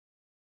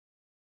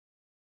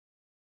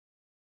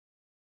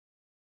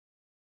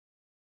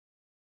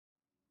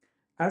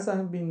as I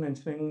have been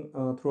mentioning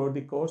throughout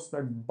the course,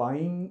 that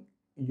buying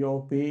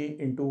your way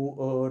into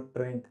a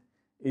trend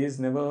is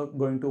never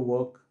going to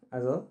work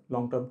as a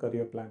long-term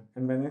career plan.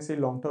 And when I say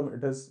long-term,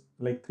 it is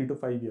like 3 to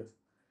 5 years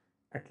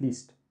at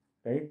least,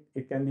 right?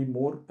 It can be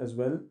more as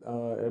well,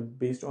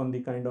 based on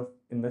the kind of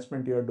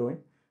investment you are doing,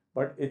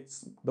 but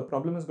it's the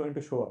problem is going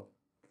to show up.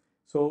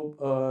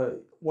 So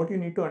what you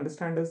need to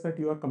understand is that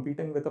you are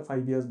competing with a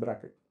 5 years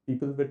bracket,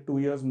 people with 2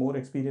 years more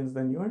experience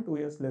than you and 2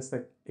 years less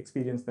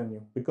experience than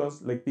you,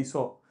 because like we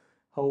saw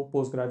how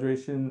post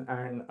graduation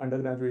and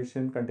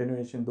undergraduation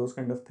continuation, those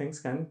kind of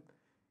things can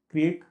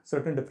create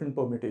certain different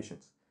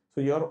permutations. So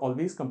you are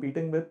always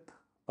competing with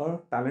a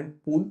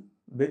talent pool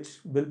which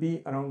will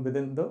be around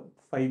within the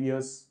 5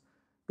 years,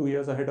 2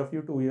 years ahead of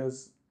you, 2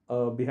 years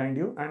behind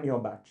you, and your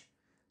batch.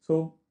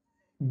 So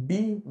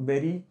be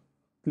very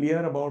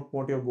clear about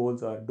what your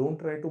goals are. Don't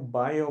try to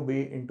buy your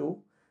way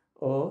into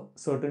a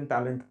certain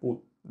talent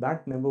pool.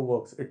 That never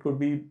works. It could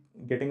be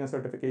getting a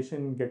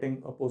certification,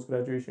 getting a post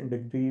graduation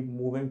degree,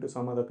 moving to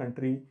some other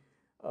country,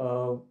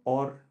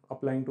 or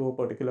applying to a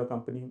particular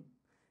company,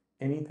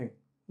 anything.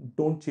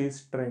 Don't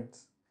chase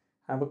trends.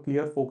 Have a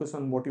clear focus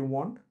on what you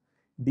want.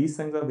 These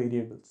things are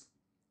variables: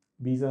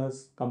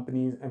 visas,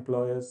 companies,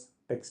 employers,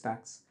 tech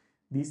stacks.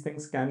 These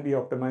things can be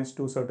optimized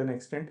to a certain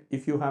extent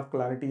if you have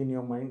clarity in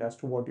your mind as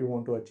to what you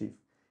want to achieve.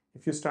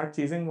 If you start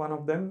chasing one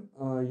of them,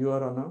 you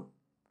are on a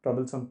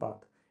troublesome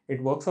path.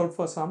 It works out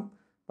for some,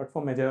 but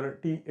for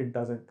majority it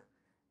doesn't.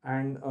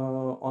 And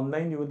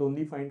online you will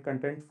only find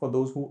content for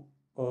those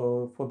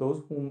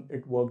whom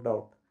it worked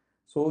out.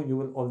 So you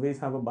will always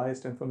have a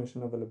biased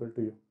information available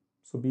to you.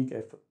 So be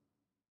careful.